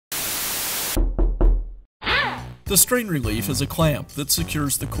The strain relief is a clamp that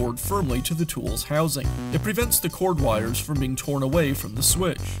secures the cord firmly to the tool's housing. It prevents the cord wires from being torn away from the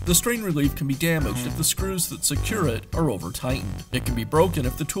switch. The strain relief can be damaged if the screws that secure it are over-tightened. It can be broken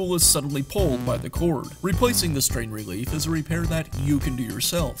if the tool is suddenly pulled by the cord. Replacing the strain relief is a repair that you can do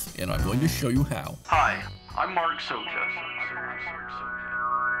yourself, and I'm going to show you how. Hi, I'm Mark Soja.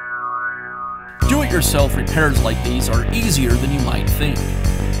 Do-it-yourself repairs like these are easier than you might think.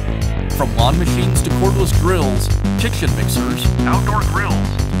 From lawn machines to cordless drills, kitchen mixers, Outdoor grills.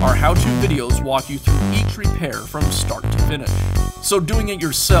 our how-to videos walk you through each repair from start to finish. So doing it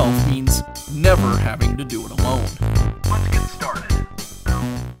yourself means never having to do it alone. Let's get started.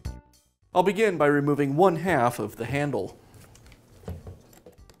 I'll begin by removing one half of the handle.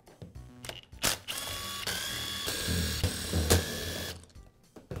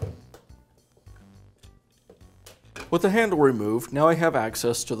 With the handle removed, now I have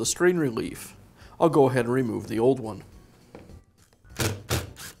access to the strain relief. I'll go ahead and remove the old one.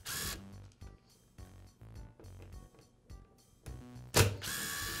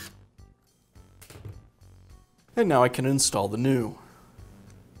 And now I can install the new.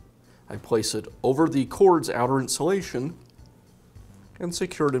 I place it over the cord's outer insulation and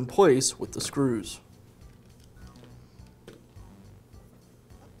secure it in place with the screws.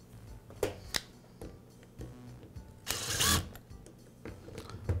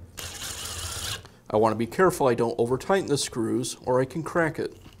 I want to be careful I don't over-tighten the screws or I can crack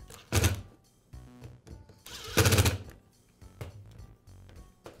it.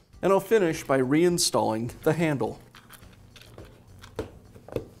 And I'll finish by reinstalling the handle.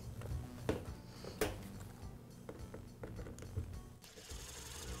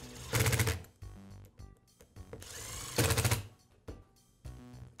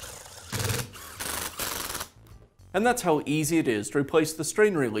 And that's how easy it is to replace the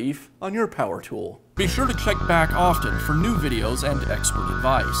strain relief on your power tool. Be sure to check back often for new videos and expert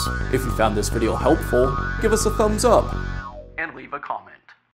advice. If you found this video helpful, give us a thumbs up And leave a comment.